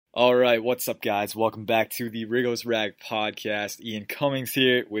All right, what's up, guys? Welcome back to the Rigos Rag podcast. Ian Cummings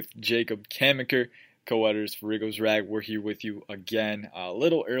here with Jacob Kamiker, co-editors for Rigos Rag. We're here with you again, a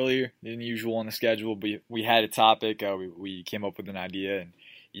little earlier than usual on the schedule. But we had a topic. We came up with an idea, and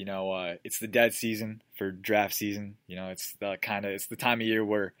it's the dead season for draft season. It's the time of year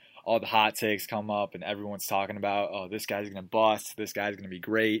where all the hot takes come up, and everyone's talking about, oh, this guy's gonna bust, this guy's gonna be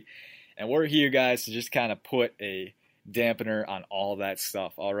great, and we're here, guys, to just kind of put a dampener on all that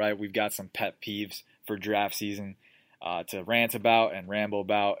stuff. All right, we've got some pet peeves for draft season to rant about and ramble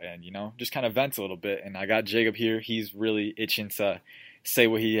about, and just kind of vent a little bit. And I got Jacob here. He's really itching to say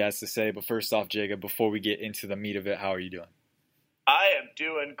what he has to say. But first off, Jacob, before we get into the meat of it, how are you doing? I am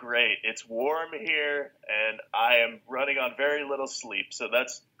doing great. It's warm here, and I am running on very little sleep, so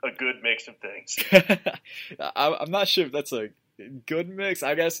that's a good mix of things. I'm not sure if that's a good mix.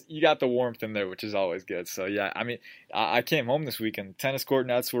 I guess you got the warmth in there, which is always good. So yeah, I mean, I came home this weekend. Tennis court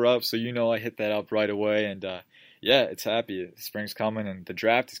nets were up, so I hit that up right away. And yeah, it's happy. Spring's coming, and the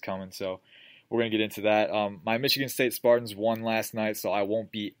draft is coming. So we're gonna get into that. My Michigan State Spartans won last night, so I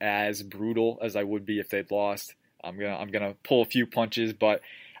won't be as brutal as I would be if they'd lost. I'm gonna pull a few punches, but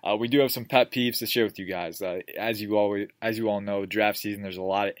we do have some pet peeves to share with you guys. As you all know, draft season, there's a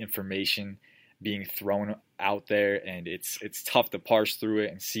lot of information being thrown out there, and it's tough to parse through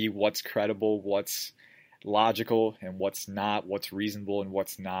it and see what's credible, what's logical, and what's not, what's reasonable and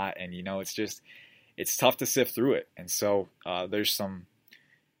what's not. And it's tough to sift through it. And so there's some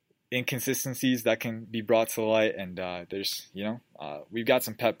inconsistencies that can be brought to light, and we've got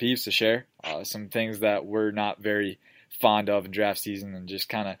some pet peeves to share, some things that we're not very fond of in draft season, and just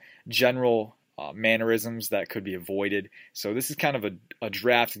kind of general mannerisms that could be avoided. So this is kind of a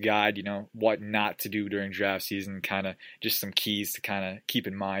draft guide, what not to do during draft season, kind of just some keys to kind of keep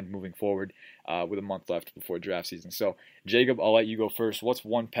in mind moving forward with a month left before draft season. So Jacob, I'll let you go first. What's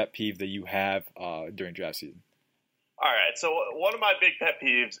one pet peeve that you have during draft season? All right, so one of my big pet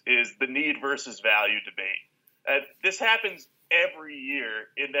peeves is the need versus value debate. This happens every year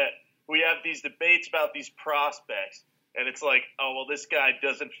in that we have these debates about these prospects, and it's like, oh, well, this guy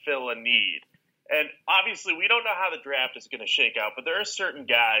doesn't fill a need. And obviously, we don't know how the draft is going to shake out, but there are certain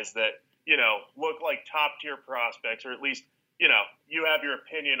guys that, look like top-tier prospects, or at least, you have your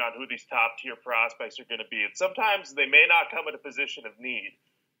opinion on who these top-tier prospects are going to be. And sometimes they may not come at a position of need,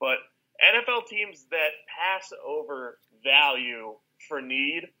 but NFL teams that pass over value for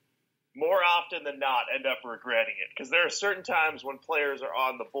need, more often than not, end up regretting it. Because there are certain times when players are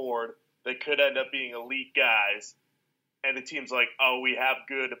on the board that could end up being elite guys, and the team's like, oh, we have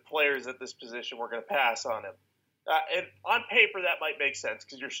good players at this position, we're going to pass on him. And on paper, that might make sense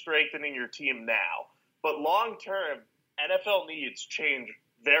because you're strengthening your team now. But long-term, NFL needs change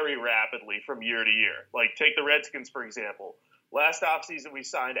very rapidly from year to year. Like, take the Redskins, for example. Last offseason, we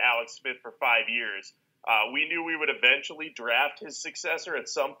signed Alex Smith for 5 years. We knew we would eventually draft his successor at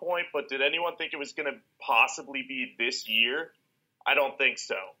some point, but did anyone think it was going to possibly be this year? I don't think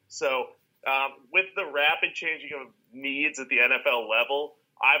so. So with the rapid changing of needs at the NFL level,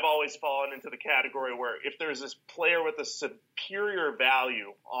 I've always fallen into the category where if there's this player with a superior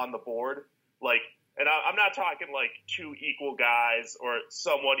value on the board, and I'm not talking like two equal guys or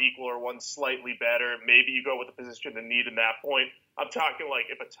somewhat equal or one slightly better, maybe you go with the position of need in that point. I'm talking like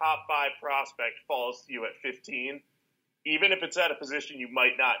if a top 5 prospect falls to you at 15, even if it's at a position you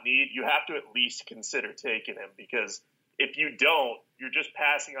might not need, you have to at least consider taking him, because if you don't, you're just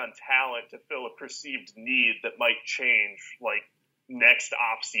passing on talent to fill a perceived need that might change like next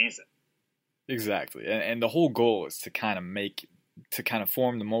off season. Exactly. And the whole goal is to kind of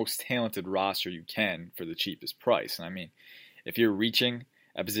form the most talented roster you can for the cheapest price. And I mean, if you're reaching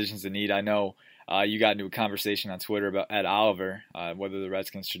at positions of need, I know you got into a conversation on Twitter about Ed Oliver, whether the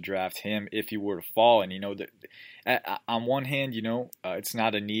Redskins should draft him if he were to fall. And that on one hand, it's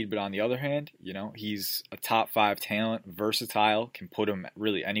not a need, but on the other hand, he's a top 5 talent, versatile, can put him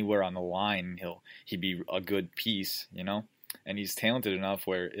really anywhere on the line. He'd be a good piece, and he's talented enough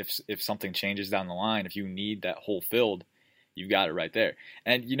where if something changes down the line, if you need that hole filled, you've got it right there.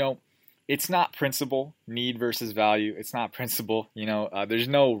 And, it's not principle, need versus value. It's not principle. There's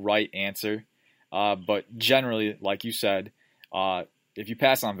no right answer. But generally, like you said, if you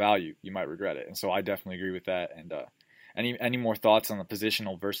pass on value, you might regret it. And so I definitely agree with that. And any more thoughts on the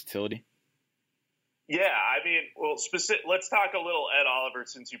positional versatility? Yeah, I mean, let's talk a little Ed Oliver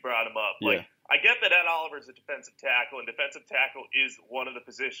since you brought him up. Yeah. I get that Ed Oliver is a defensive tackle, and defensive tackle is one of the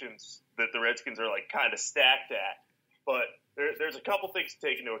positions that the Redskins are kind of stacked at. But there's a couple things to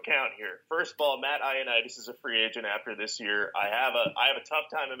take into account here. First of all, Matt Ioannidis is a free agent after this year. I have a tough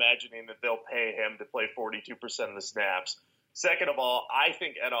time imagining that they'll pay him to play 42% of the snaps. Second of all, I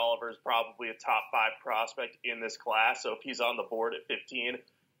think Ed Oliver is probably a top 5 prospect in this class. So if he's on the board at 15,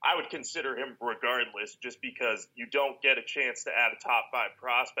 I would consider him regardless, just because you don't get a chance to add a top 5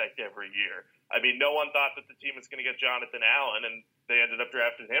 prospect every year. I mean, no one thought that the team was going to get Jonathan Allen, and they ended up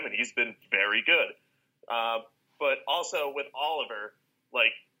drafting him, and he's been very good. But also with Oliver,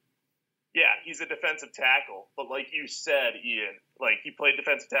 like, yeah, he's a defensive tackle, but like you said, Ian, like, he played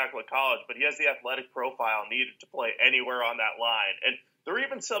defensive tackle at college, but he has the athletic profile needed to play anywhere on that line. And there are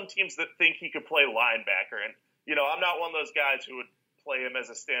even some teams that think he could play linebacker. And, you know, I'm not one of those guys who would play him as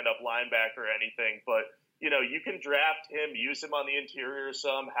a stand-up linebacker or anything, but, you know, you can draft him, use him on the interior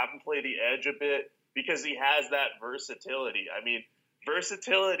some, have him play the edge a bit, because he has that versatility. I mean,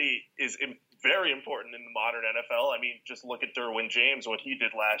 versatility is very important in the modern NFL. I mean, just look at Derwin James, what he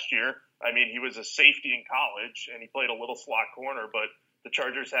did last year. I mean, he was a safety in college, and he played a little slot corner, but the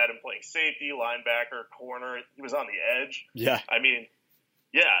Chargers had him playing safety, linebacker, corner. He was on the edge. Yeah. I mean,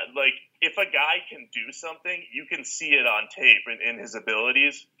 yeah, like, if a guy can do something, you can see it on tape in his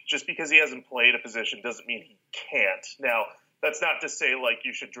abilities. Just because he hasn't played a position doesn't mean he can't. Now, that's not to say, like,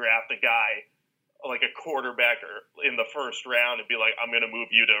 you should draft a guy like a quarterback or in the first round and be like, I'm going to move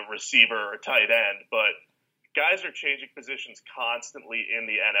you to receiver or tight end. But guys are changing positions constantly in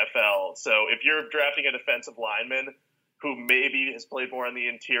the NFL. So if you're drafting a defensive lineman who maybe has played more on the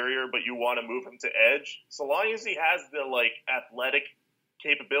interior, but you want to move him to edge, so long as he has the, like, athletic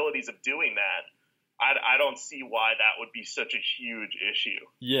capabilities of doing that, I don't see why that would be such a huge issue.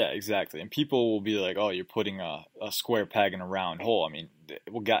 Yeah, exactly. And people will be like, oh, you're putting a square peg in a round hole. I mean,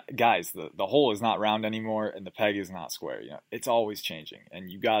 well, guys, the hole is not round anymore and the peg is not square. You know, it's always changing,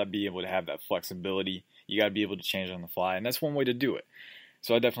 and you got to be able to have that flexibility. You got to be able to change on the fly, and that's one way to do it.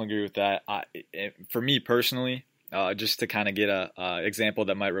 So I definitely agree with that. For me personally, just to kind of get a example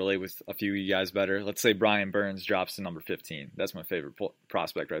that might relate with a few of you guys better, let's say Brian Burns drops to number 15. That's my favorite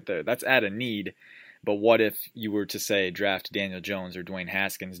prospect right there. That's at a need. But what if you were to, say, draft Daniel Jones or Dwayne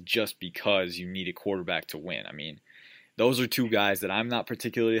Haskins just because you need a quarterback to win? I mean, those are two guys that I'm not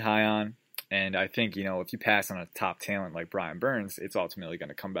particularly high on. And I think, you know, if you pass on a top talent like Brian Burns, it's ultimately going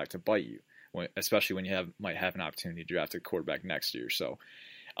to come back to bite you, especially when you might have an opportunity to draft a quarterback next year. So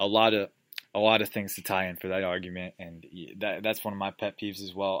a lot of things to tie in for that argument, and that's one of my pet peeves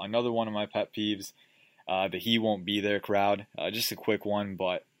as well. Another one of my pet peeves, the he won't be there crowd. Just a quick one,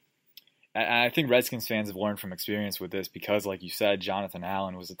 but I think Redskins fans have learned from experience with this because, like you said, Jonathan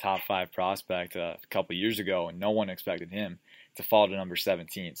Allen was a top 5 prospect a couple years ago, and no one expected him to fall to number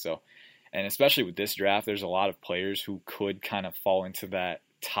 17. So, and especially with this draft, there's a lot of players who could kind of fall into that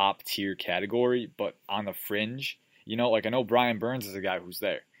top tier category, but on the fringe. You know, like I know Brian Burns is a guy who's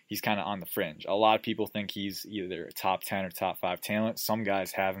there. He's kind of on the fringe. A lot of people think he's either a top 10 or top 5 talent. Some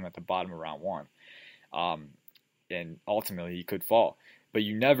guys have him at the bottom of round 1. And ultimately he could fall. But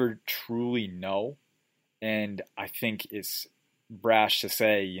you never truly know. And I think it's brash to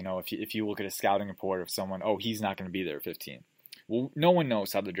say, you know, if you look at a scouting report of someone, oh, he's not going to be there at 15. Well, no one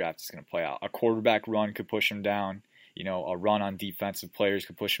knows how the draft is going to play out. A quarterback run could push him down. You know, a run on defensive players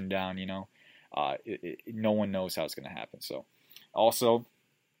could push him down, you know. No one knows how it's going to happen. So also,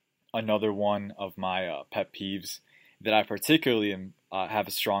 another one of my pet peeves that I particularly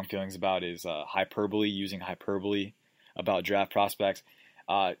have strong feelings about is using hyperbole about draft prospects,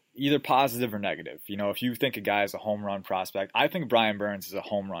 either positive or negative. You know, if you think a guy is a home run prospect, I think Brian Burns is a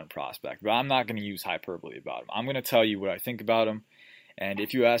home run prospect, but I'm not going to use hyperbole about him. I'm going to tell you what I think about him, and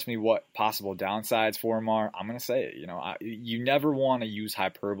if you ask me what possible downsides for him are, I'm going to say it. You know, you never want to use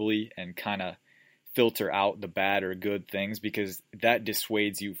hyperbole and kind of filter out the bad or good things, because that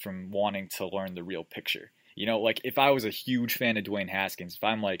dissuades you from wanting to learn the real picture. You know, like if I was a huge fan of Dwayne Haskins, if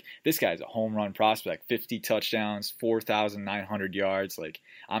I'm like, this guy's a home run prospect, 50 touchdowns, 4,900 yards, like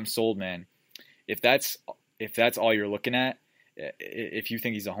I'm sold, man. If that's all you're looking at, if you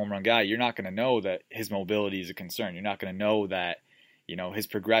think he's a home run guy, you're not going to know that his mobility is a concern. You're not going to know that, you know, his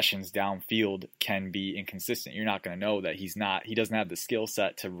progressions downfield can be inconsistent. You're not going to know that he doesn't have the skill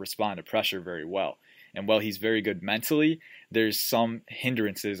set to respond to pressure very well. And while he's very good mentally, there's some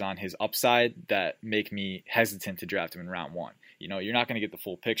hindrances on his upside that make me hesitant to draft him in round 1. You know, you're not going to get the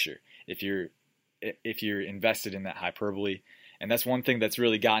full picture if you're invested in that hyperbole. And that's one thing that's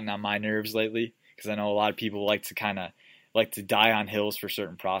really gotten on my nerves lately, because I know a lot of people like to die on hills for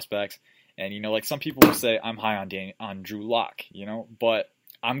certain prospects. And, you know, like some people will say, I'm high on Drew Lock, you know, but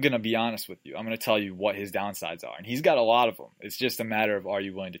I'm going to be honest with you. I'm going to tell you what his downsides are. And he's got a lot of them. It's just a matter of, are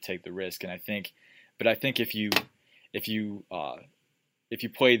you willing to take the risk? And I think if you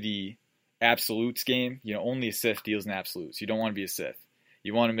play the absolutes game, you know, only a Sith deals in absolutes. You don't want to be a Sith.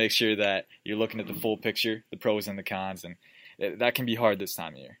 You want to make sure that you're looking at the full picture, the pros and the cons. And that can be hard this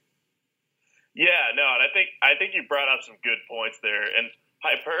time of year. Yeah, no, and I think you brought up some good points there, and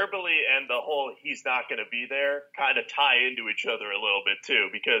hyperbole and the whole he's not going to be there kind of tie into each other a little bit too,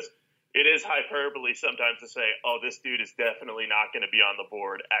 because it is hyperbole sometimes to say, oh, this dude is definitely not going to be on the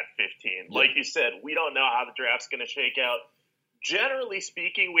board at 15. Yeah. Like you said, we don't know how the draft's going to shake out. Generally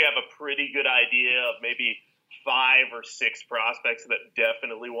speaking, we have a pretty good idea of maybe 5 or 6 prospects that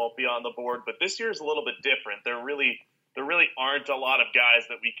definitely won't be on the board. But this year is a little bit different. There really aren't a lot of guys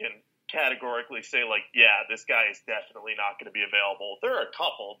that we can categorically say, like, yeah, this guy is definitely not going to be available. There are a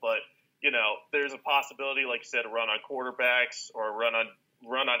couple, but, there's a possibility, like you said, a run on quarterbacks or a run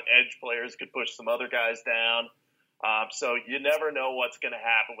on edge players could push some other guys down. So you never know what's going to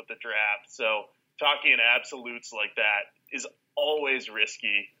happen with the draft. So talking in absolutes like that is always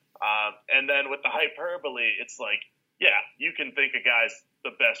risky. And then with the hyperbole, it's like, yeah, you can think a guy's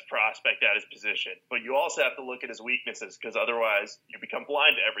the best prospect at his position, but you also have to look at his weaknesses, because otherwise you become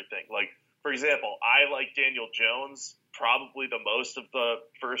blind to everything. Like, for example, I like Daniel Jones probably the most of the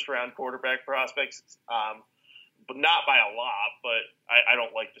first-round quarterback prospects, but not by a lot, but I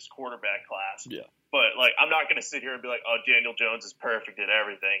don't like this quarterback class. Yeah. But, like, I'm not going to sit here and be like, oh, Daniel Jones is perfect at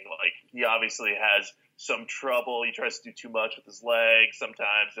everything. Like, he obviously has some trouble. He tries to do too much with his legs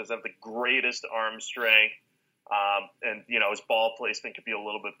sometimes, doesn't have the greatest arm strength. And, his ball placement could be a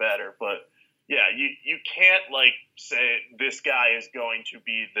little bit better. But, yeah, you can't, like, say this guy is going to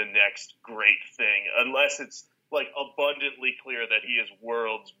be the next great thing unless it's, like, abundantly clear that he is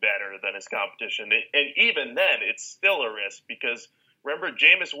worlds better than his competition. And even then, it's still a risk because, remember,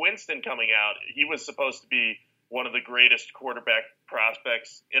 Jameis Winston coming out, he was supposed to be one of the greatest quarterback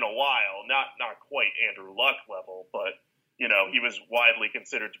prospects in a while. Not quite Andrew Luck level, but, he was widely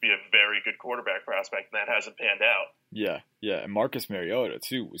considered to be a very good quarterback prospect, and that hasn't panned out. Yeah. And Marcus Mariota,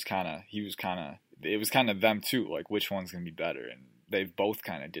 too, it was kind of them, too, like, which one's going to be better, and they've both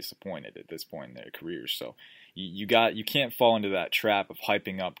kind of disappointed at this point in their careers, so you can't fall into that trap of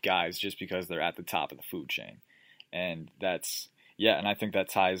hyping up guys just because they're at the top of the food chain, and that's, yeah, and I think that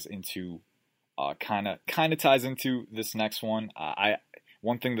ties into, kind of ties into this next one.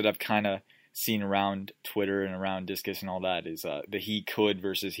 One thing that I've kind of seen around Twitter and around Discus and all that is the he could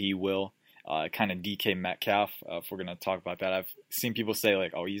versus he will, kind of DK Metcalf. If we're going to talk about that, I've seen people say,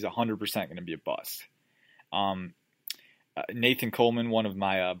 like, oh, he's 100% going to be a bust. Nathan Coleman, one of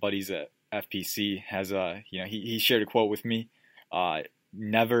my buddies at FPC, has he shared a quote with me.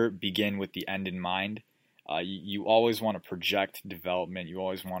 Never begin with the end in mind. You always want to project development. You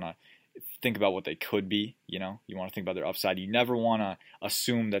always want to think about what they could be. You want to think about their upside. You never want to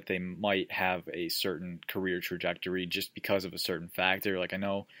assume that they might have a certain career trajectory just because of a certain factor. Like, I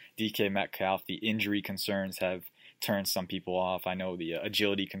know DK Metcalf, the injury concerns have turned some people off. I know the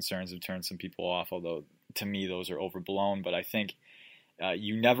agility concerns have turned some people off, although to me those are overblown. But I think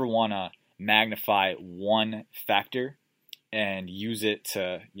you never want to magnify one factor and use it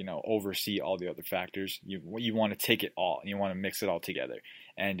to, oversee all the other factors. You want to take it all, and you want to mix it all together.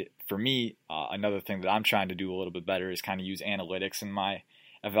 And for me, another thing that I'm trying to do a little bit better is kind of use analytics in my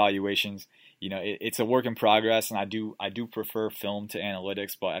evaluations. It's a work in progress, and I do prefer film to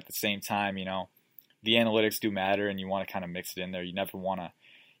analytics, but at the same time, the analytics do matter, and you want to kind of mix it in there. You never want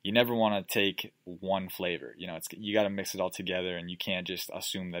to take one flavor. You got to mix it all together, and you can't just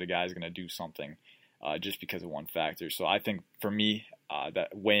assume that a guy's going to do something just because of one factor. So I think for me,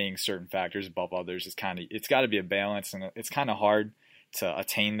 that weighing certain factors above others is it's got to be a balance, and it's kind of hard to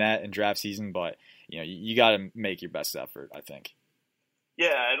attain that in draft season, but you got to make your best effort, I think.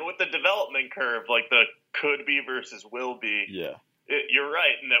 Yeah, and with the development curve, like the could be versus will be, yeah, you're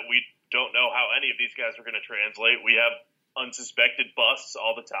right in that we don't know how any of these guys are going to translate. We have unsuspected busts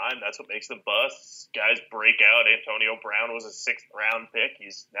all the time. That's what makes them busts. Guys break out. Antonio Brown was a 6th-round pick.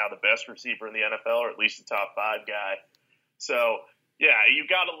 He's now the best receiver in the NFL, or at least a top 5 guy. So, yeah, you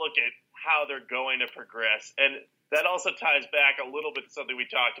got to look at how they're going to progress. And that also ties back a little bit to something we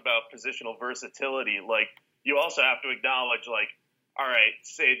talked about, positional versatility. Like, you also have to acknowledge, like, all right,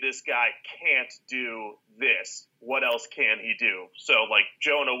 say this guy can't do this. What else can he do? So, like,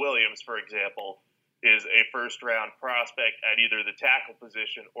 Jonah Williams, for example, is a first-round prospect at either the tackle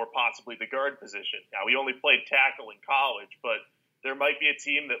position or possibly the guard position. Now, he only played tackle in college, but there might be a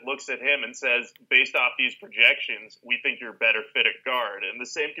team that looks at him and says, based off these projections, we think you're a better fit at guard. And the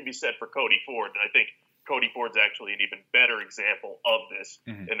same can be said for Cody Ford, and I think Cody Ford's actually an even better example of this,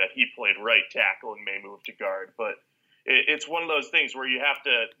 in that he played right tackle and may move to guard. But it's one of those things where you have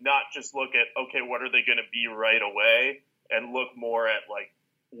to not just look at, okay, what are they going to be right away, and look more at, like,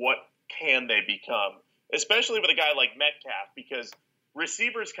 what can they become, especially with a guy like Metcalf, because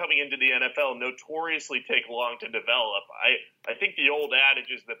receivers coming into the NFL notoriously take long to develop. I think the old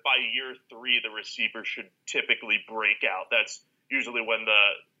adage is that by year 3, the receiver should typically break out. That's usually when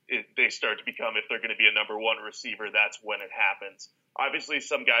they start to become, if they're going to be a number 1 receiver, that's when it happens. Obviously,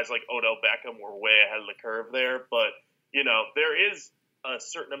 some guys like Odell Beckham were way ahead of the curve there, but, there is a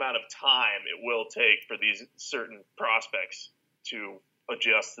certain amount of time it will take for these certain prospects to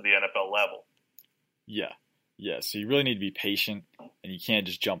adjust to the NFL level. Yeah. Yeah, so you really need to be patient, and you can't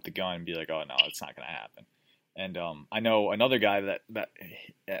just jump the gun and be like, oh, no, it's not going to happen. And I know another guy that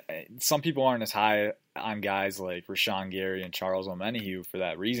some people aren't as high on guys like Rashawn Gary and Charles Omenihu for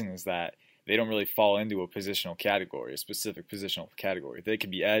that reason, is that they don't really fall into a positional category, a specific positional category. They could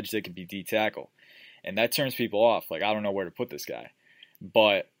be edge, they could be D tackle. And that turns people off. Like, I don't know where to put this guy.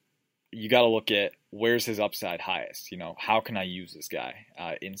 But you got to look at where's his upside highest. How can I use this guy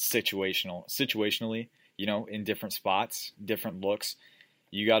in situationally, in different spots, different looks.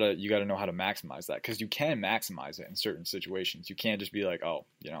 You gotta know how to maximize that, because you can maximize it in certain situations. You can't just be like, oh,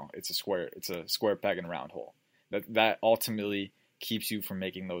 it's a square peg in a round hole. That ultimately keeps you from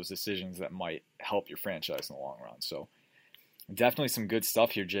making those decisions that might help your franchise in the long run. So definitely some good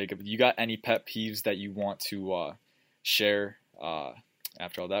stuff here, Jacob. You got any pet peeves that you want to share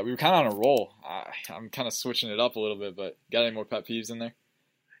after all that? We were kind of on a roll. I'm kind of switching it up a little bit, but got any more pet peeves in there?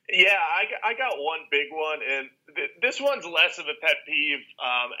 Yeah, I got one big one, and this one's less of a pet peeve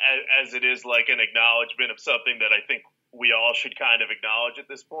as it is like an acknowledgement of something that I think we all should kind of acknowledge at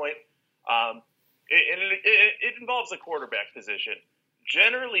this point. It involves the quarterback position.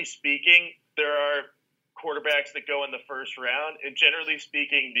 Generally speaking, there are quarterbacks that go in the first round, and generally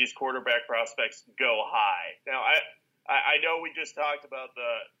speaking, these quarterback prospects go high. Now, I know we just talked about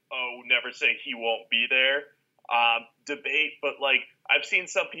never say he won't be there debate, but I've seen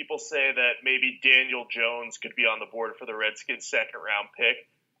some people say that maybe Daniel Jones could be on the board for the Redskins' second-round pick.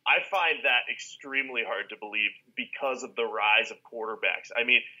 I find that extremely hard to believe because of the rise of quarterbacks. I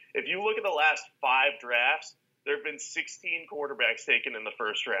mean, if you look at the last 5 drafts, there have been 16 quarterbacks taken in the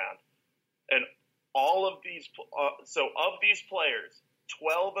first round. And all of these of these players,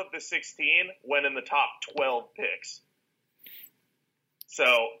 12 of the 16 went in the top 12 picks. So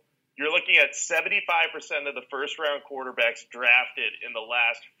you're looking at 75% of the first-round quarterbacks drafted in the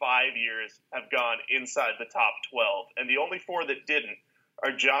last 5 years have gone inside the top 12. And the only 4 that didn't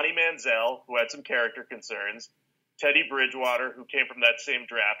are Johnny Manziel, who had some character concerns, Teddy Bridgewater, who came from that same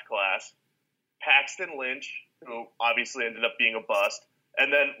draft class, Paxton Lynch, who obviously ended up being a bust,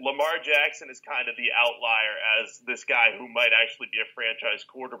 and then Lamar Jackson is kind of the outlier as this guy who might actually be a franchise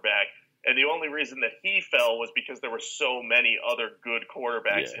quarterback. And the only reason that he fell was because there were so many other good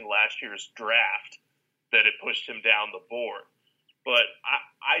quarterbacks in last year's draft that it pushed him down the board. But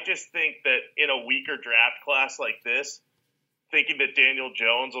I just think that in a weaker draft class like this, thinking that Daniel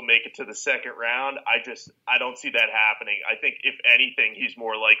Jones will make it to the second round, I don't see that happening. I think, if anything, he's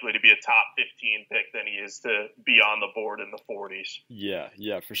more likely to be a top 15 pick than he is to be on the board in the 40s.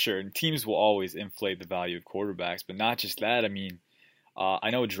 Yeah, for sure. And teams will always inflate the value of quarterbacks, but not just that. I mean, I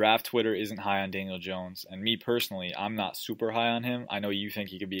know draft Twitter isn't high on Daniel Jones, and me personally, I'm not super high on him. I know you think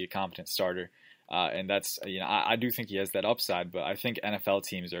he could be a competent starter, and that's, I do think he has that upside, but I think NFL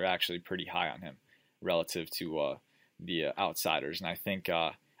teams are actually pretty high on him relative to the outsiders. And I think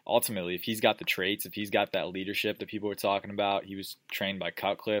ultimately, if he's got the traits, if he's got that leadership that people were talking about, he was trained by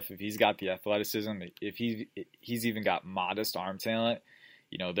Cutcliffe, if he's got the athleticism, if he's even got modest arm talent,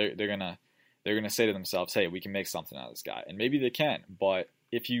 they're gonna say to themselves, hey, we can make something out of this guy. And maybe they can, but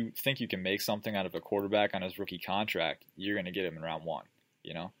if you think you can make something out of a quarterback on his rookie contract, you're gonna get him in round 1,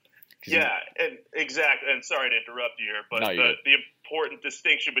 Yeah, and exactly. And sorry to interrupt you here, but the important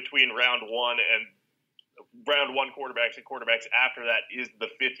distinction between round 1 and round 1 quarterbacks and quarterbacks after that is the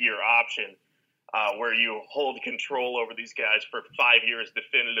 5th-year option, where you hold control over these guys for 5 years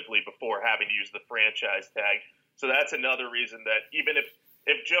definitively before having to use the franchise tag. So that's another reason that even if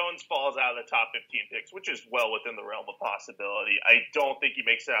Jones falls out of the top 15 picks, which is well within the realm of possibility, I don't think he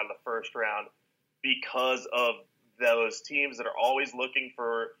makes it out of the first round because of those teams that are always looking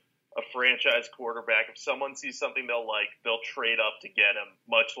for a franchise quarterback. If someone sees something they'll like, they'll trade up to get him,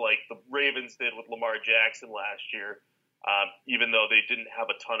 much like the Ravens did with Lamar Jackson last year, even though they didn't have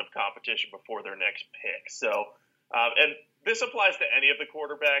a ton of competition before their next pick. So, and this applies to any of the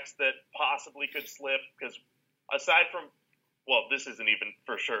quarterbacks that possibly could slip, because aside from, well, this isn't even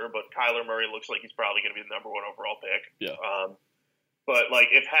for sure, but Kyler Murray looks like he's probably going to be the number 1 overall pick. Yeah. But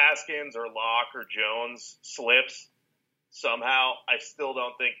if Haskins or Locke or Jones slips somehow, I still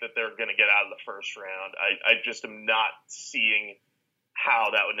don't think that they're going to get out of the first round. I just am not seeing how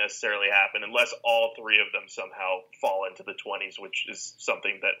that would necessarily happen unless all three of them somehow fall into the 20s, which is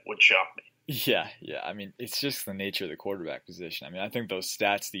something that would shock me. Yeah. I mean, it's just the nature of the quarterback position. I mean, I think those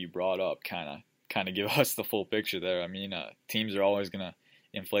stats that you brought up kind of give us the full picture there. I mean, teams are always going to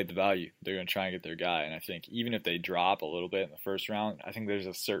inflate the value. They're going to try and get their guy. And I think even if they drop a little bit in the first round, I think there's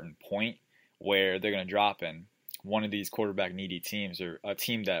a certain point where they're going to drop in. One of these quarterback needy teams, or a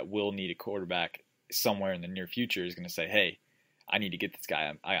team that will need a quarterback somewhere in the near future, is going to say, hey, I need to get this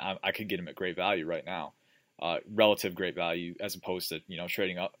guy. I could get him at great value right now, relative great value, as opposed to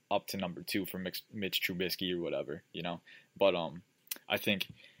trading up to number 2 for Mitch Trubisky or whatever, But I think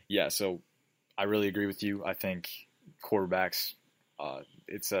So I really agree with you. I think quarterbacks,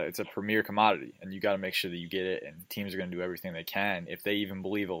 it's a premier commodity, and you got to make sure that you get it. And teams are going to do everything they can. If they even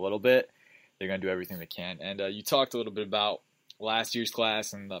believe a little bit, they're going to do everything they can. And you talked a little bit about last year's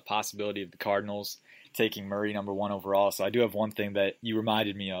class and the possibility of the Cardinals taking Murray number 1 overall. So I do have one thing that you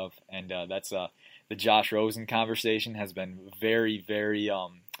reminded me of, and that's the Josh Rosen conversation has been very, very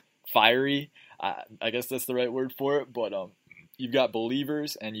fiery. I guess that's the right word for it. But you've got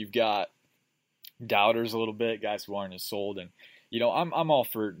believers and you've got doubters a little bit, guys who aren't as sold. And I'm all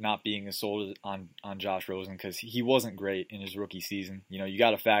for not being as sold on Josh Rosen because he wasn't great in his rookie season. You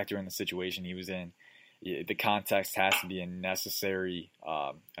got to factor in the situation he was in. The context has to be a necessary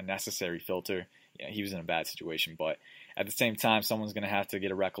filter. He was in a bad situation, but at the same time, someone's going to have to get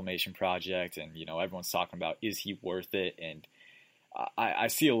a reclamation project, and everyone's talking about, is he worth it? And I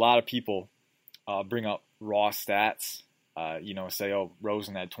see a lot of people bring up raw stats. Say, oh,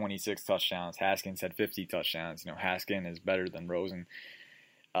 Rosen had 26 touchdowns, Haskins had 50 touchdowns. Haskins is better than Rosen.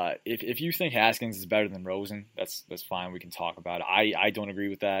 If you think Haskins is better than Rosen, that's fine. We can talk about it. I don't agree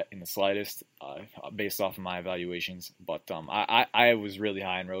with that in the slightest, based off of my evaluations. But I was really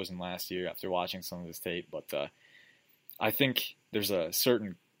high on Rosen last year after watching some of his tape. But I think there's a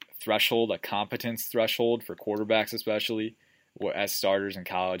certain threshold, a competence threshold for quarterbacks, especially as starters in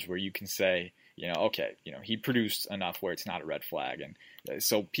college, where you can say, okay, he produced enough where it's not a red flag. And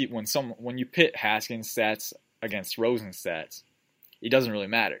so when you pit Haskins' stats against Rosen's stats, it doesn't really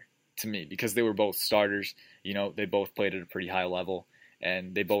matter to me because they were both starters. They both played at a pretty high level,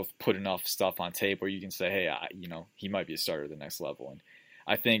 and they both put enough stuff on tape where you can say, hey, he might be a starter at the next level. And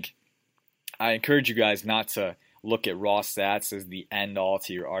I think I encourage you guys not to look at raw stats as the end all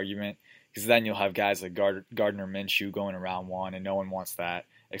to your argument, because then you'll have guys like Gardner Minshew going around 1, and no one wants that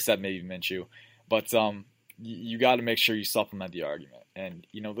except maybe Minshew. But you got to make sure you supplement the argument. And,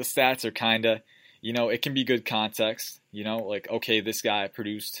 the stats are kind of, it can be good context, like, okay, this guy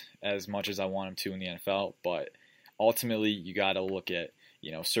produced as much as I want him to in the NFL, but ultimately you got to look at,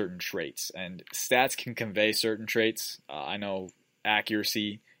 certain traits, and stats can convey certain traits. I know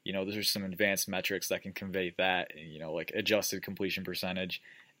accuracy, there's some advanced metrics that can convey that, like adjusted completion percentage.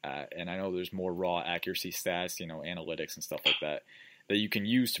 And I know there's more raw accuracy stats, analytics and stuff like that you can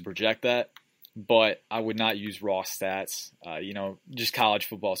use to project that. But I would not use raw stats, just college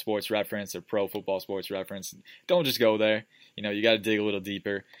football sports reference or pro football sports reference. Don't just go there. You got to dig a little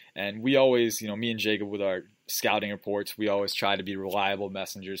deeper. And we always, me and Jacob with our scouting reports, we always try to be reliable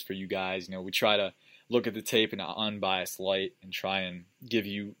messengers for you guys. We try to look at the tape in an unbiased light and try and give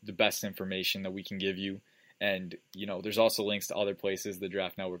you the best information that we can give you. And, there's also links to other places. The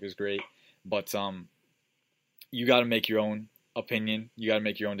Draft Network is great. But you got to make your own opinion. You got to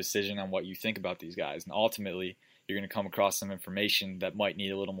make your own decision on what you think about these guys. And ultimately, you're going to come across some information that might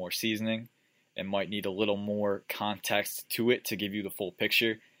need a little more seasoning and might need a little more context to it to give you the full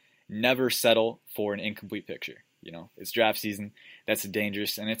picture. Never settle for an incomplete picture. It's draft season. It's a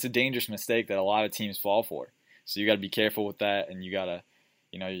dangerous mistake that a lot of teams fall for. So you got to be careful with that, and you got to,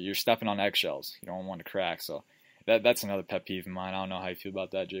 you're stepping on eggshells. You don't want to crack. So that's another pet peeve of mine. I don't know how you feel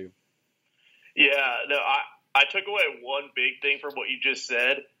about that, Jacob. Yeah, no, I took away one big thing from what you just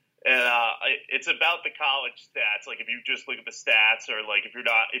said, and it's about the college stats. Like, if you just look at the stats, or like if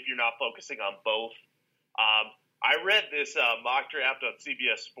you're not focusing on both. I read this mock draft on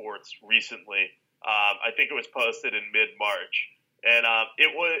CBS Sports recently. I think it was posted in mid-March, and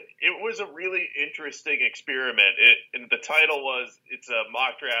it was a really interesting experiment. And the title was, it's a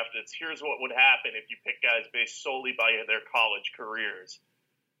mock draft. It's here's what would happen if you pick guys based solely by their college careers.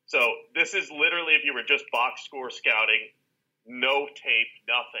 So this is literally if you were just box score scouting, no tape,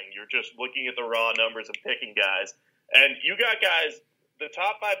 nothing. You're just looking at the raw numbers and picking guys. And you got guys, the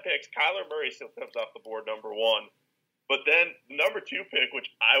top 5 picks, Kyler Murray still comes off the board number 1. But then the number 2 pick, which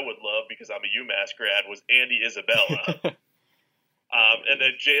I would love because I'm a UMass grad, was Andy Isabella. And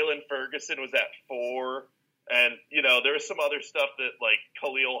then Jalen Ferguson was at 4. And, there was some other stuff that, like,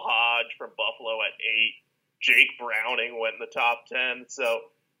 Khalil Hodge from Buffalo at 8. Jake Browning went in the top 10. So,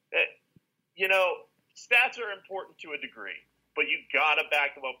 stats are important to a degree, but you got to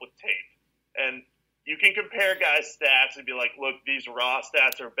back them up with tape. And you can compare guys' stats and be like, look, these raw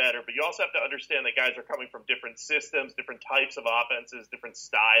stats are better, but you also have to understand that guys are coming from different systems, different types of offenses, different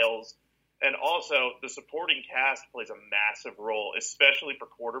styles. And also, the supporting cast plays a massive role, especially for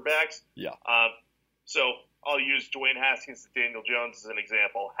quarterbacks. Yeah. So I'll use Dwayne Haskins and Daniel Jones as an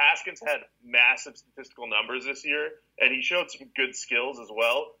example. Haskins had massive statistical numbers this year, and he showed some good skills as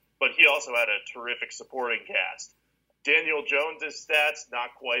well, but he also had a terrific supporting cast. Daniel Jones' stats,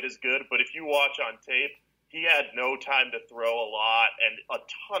 not quite as good, but if you watch on tape, he had no time to throw a lot, and a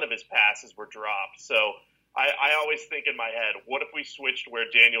ton of his passes were dropped. So I always think in my head, what if we switched where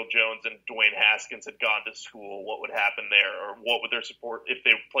Daniel Jones and Dwayne Haskins had gone to school? What would happen there? Or what would their support, if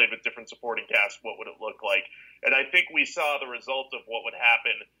they played with different supporting casts, what would it look like? And I think we saw the result of what would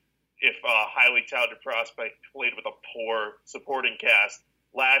happen if a highly touted prospect played with a poor supporting cast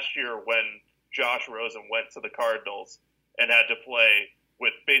last year when Josh Rosen went to the Cardinals and had to play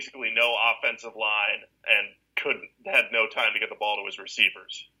with basically no offensive line and had no time to get the ball to his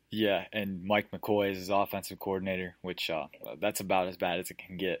receivers. Yeah, and Mike McCoy is his offensive coordinator, which that's about as bad as it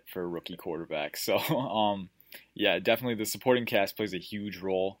can get for a rookie quarterback. So, yeah, definitely the supporting cast plays a huge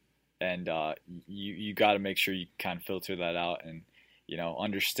role, and you got to make sure you kind of filter that out and,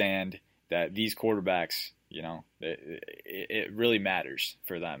 understand that these quarterbacks, it really matters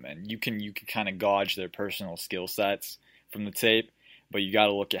for them, and you can kind of gauge their personal skill sets from the tape, but you got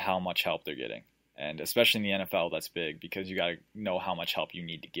to look at how much help they're getting. And especially in the NFL, that's big because you got to know how much help you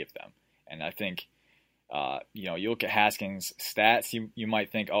need to give them. And I think, you look at Haskins' stats, you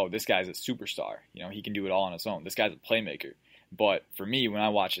might think, oh, this guy's a superstar. He can do it all on his own. This guy's a playmaker. But for me, when I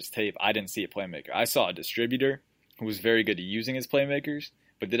watched his tape, I didn't see a playmaker. I saw a distributor who was very good at using his playmakers.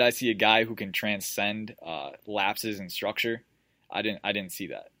 But did I see a guy who can transcend lapses in structure? I didn't see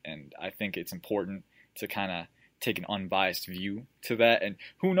that. And I think it's important to kind of take an unbiased view to that. And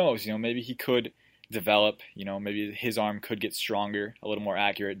who knows, maybe he could develop, maybe his arm could get stronger, a little more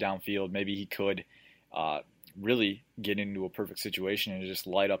accurate downfield. Maybe he could really get into a perfect situation and just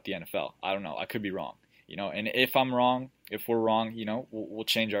light up the NFL. I don't know. I could be wrong, and if I'm wrong, if we're wrong, we'll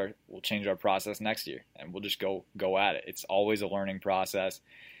change our process next year and we'll just go at it. It's always a learning process,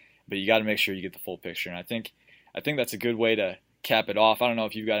 but you got to make sure you get the full picture. And I think that's a good way to cap it off. I don't know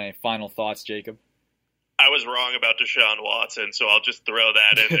if you've got any final thoughts, Jacob. I was wrong about Deshaun Watson, so I'll just throw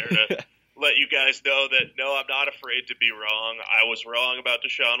that in there to let you guys know that, no, I'm not afraid to be wrong. I was wrong about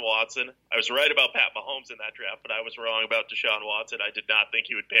Deshaun Watson. I was right about Pat Mahomes in that draft, but I was wrong about Deshaun Watson. I did not think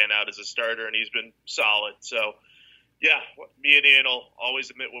he would pan out as a starter, and he's been solid. So, yeah, me and Ian will always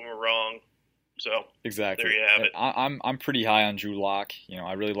admit when we're wrong. So, exactly. There you have it. I'm pretty high on Drew Lock.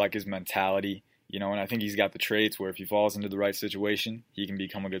 I really like his mentality, and I think he's got the traits where if he falls into the right situation, he can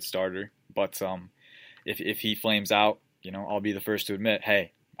become a good starter. But if he flames out, I'll be the first to admit,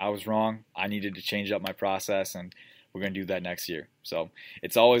 hey, I was wrong. I needed to change up my process, and we're going to do that next year. So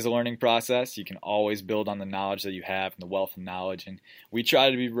it's always a learning process. You can always build on the knowledge that you have and the wealth of knowledge. And we try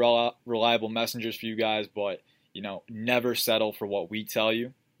to be reliable messengers for you guys, but, never settle for what we tell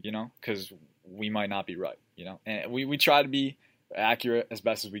you, because we might not be right, And we try to be accurate as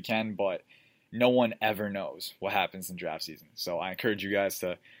best as we can, but no one ever knows what happens in draft season. So I encourage you guys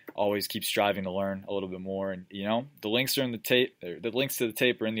to always keep striving to learn a little bit more. And, the links are in the tape. The links to the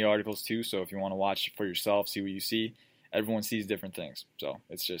tape are in the articles too. So if you want to watch it for yourself, see what you see, everyone sees different things. So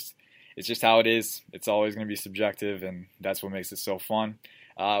it's just how it is. It's always going to be subjective, and that's what makes it so fun.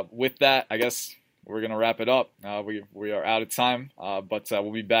 With that, I guess we're going to wrap it up. We are out of time, but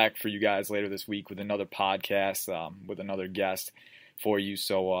we'll be back for you guys later this week with another podcast, with another guest for you.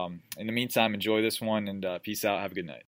 So in the meantime, enjoy this one, and peace out. Have a good night.